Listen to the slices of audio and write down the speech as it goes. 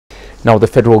Now, the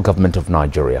federal government of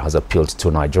Nigeria has appealed to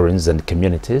Nigerians and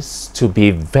communities to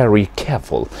be very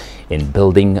careful in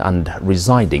building and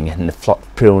residing in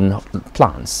flood-prone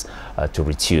plans to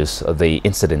reduce the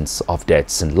incidence of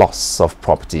deaths and loss of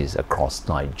properties across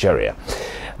Nigeria.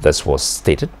 This was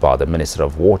stated by the Minister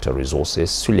of Water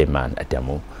Resources, Suleiman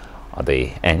Adamu, at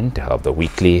the end of the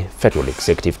weekly Federal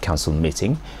Executive Council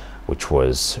meeting, which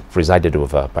was presided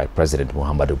over by President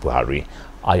Muhammadu Buhari.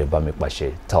 Ayobami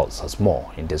Bashe tells us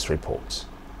more in this report.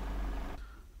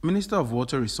 Minister of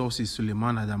Water Resources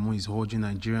Suleiman Adamu is urging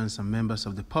Nigerians and members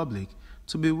of the public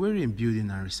to be wary in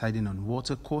building and residing on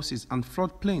water courses and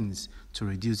floodplains to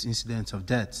reduce incidents of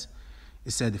deaths. He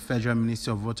said the Federal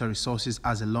Ministry of Water Resources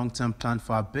has a long-term plan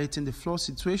for abating the flood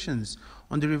situations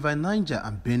on the River Niger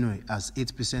and Benue, as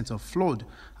 8% of flood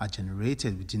are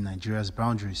generated within Nigeria's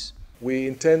boundaries. We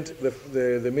intend,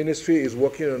 the ministry is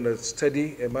working on a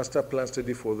master plan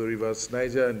study for the rivers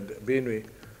Niger and Benue,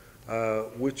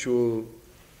 which will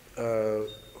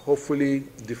hopefully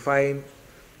define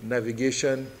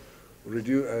navigation,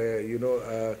 reduce,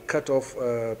 cut off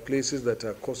places that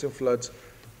are causing floods,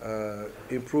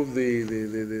 improve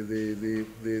the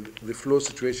flow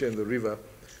situation in the river,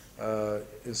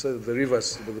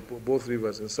 both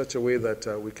rivers, in such a way that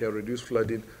we can reduce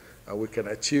flooding, we can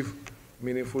achieve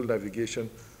meaningful navigation,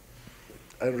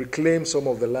 and reclaim some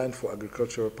of the land for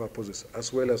agricultural purposes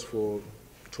as well as for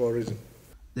tourism.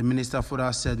 The minister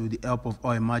further said with the help of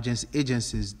all emergency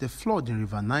agencies, the flood in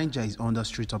River Niger is under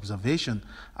strict observation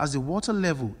as the water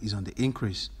level is on the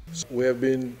increase. We have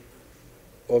been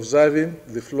observing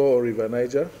the flow of River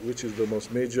Niger, which is the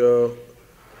most major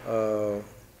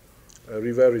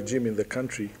river regime in the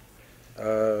country,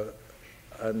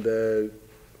 and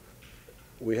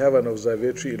we have an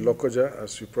observatory in Lokoja,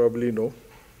 as you probably know.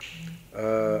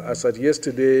 As at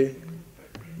yesterday,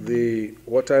 the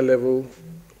water level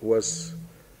was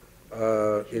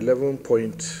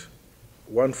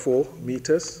 11.14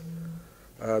 meters.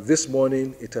 This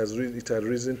morning, it had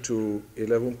risen to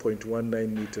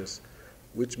 11.19 meters,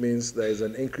 which means there is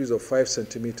an increase of 5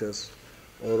 centimeters,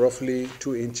 or roughly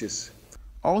 2 inches.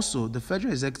 Also, the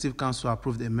Federal Executive Council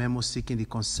approved a memo seeking the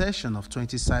concession of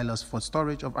 20 silos for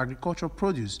storage of agricultural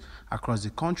produce across the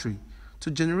country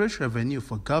to generate revenue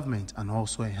for government and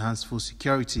also enhance food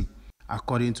security.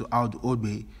 According to Audu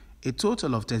Ogbe, a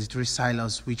total of 33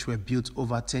 silos, which were built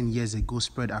over 10 years ago,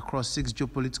 spread across 6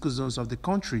 geopolitical zones of the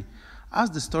country,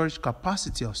 has the storage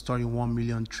capacity of storing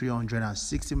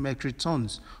 1,360,000 metric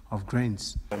tons of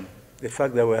grains. The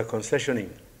fact that we are concessioning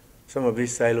some of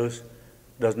these silos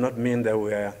does not mean that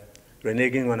we are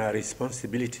reneging on our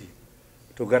responsibility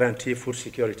to guarantee food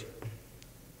security.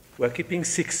 We are keeping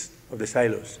 6 of the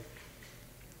silos,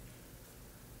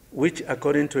 which,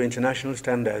 according to international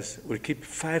standards, will keep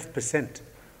 5%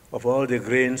 of all the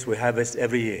grains we harvest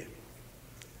every year.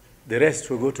 The rest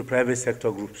will go to private sector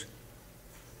groups.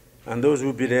 And those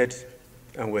who bidded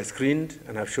and were screened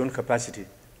and have shown capacity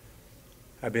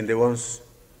have been the ones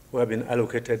who have been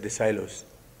allocated the silos.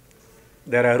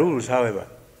 There are rules, however.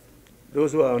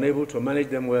 Those who are unable to manage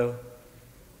them well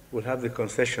will have the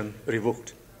concession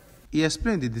revoked. He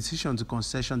explained the decision to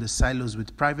concession the silos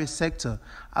with private sector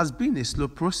has been a slow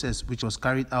process which was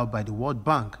carried out by the World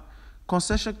Bank,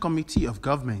 Concession Committee of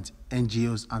Government,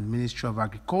 NGOs and Ministry of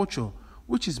Agriculture,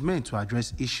 which is meant to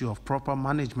address issue of proper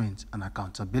management and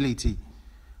accountability.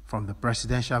 From the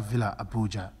Presidential Villa,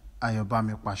 Abuja,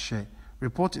 Ayobami Bashe,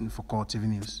 reporting for Core TV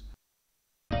News.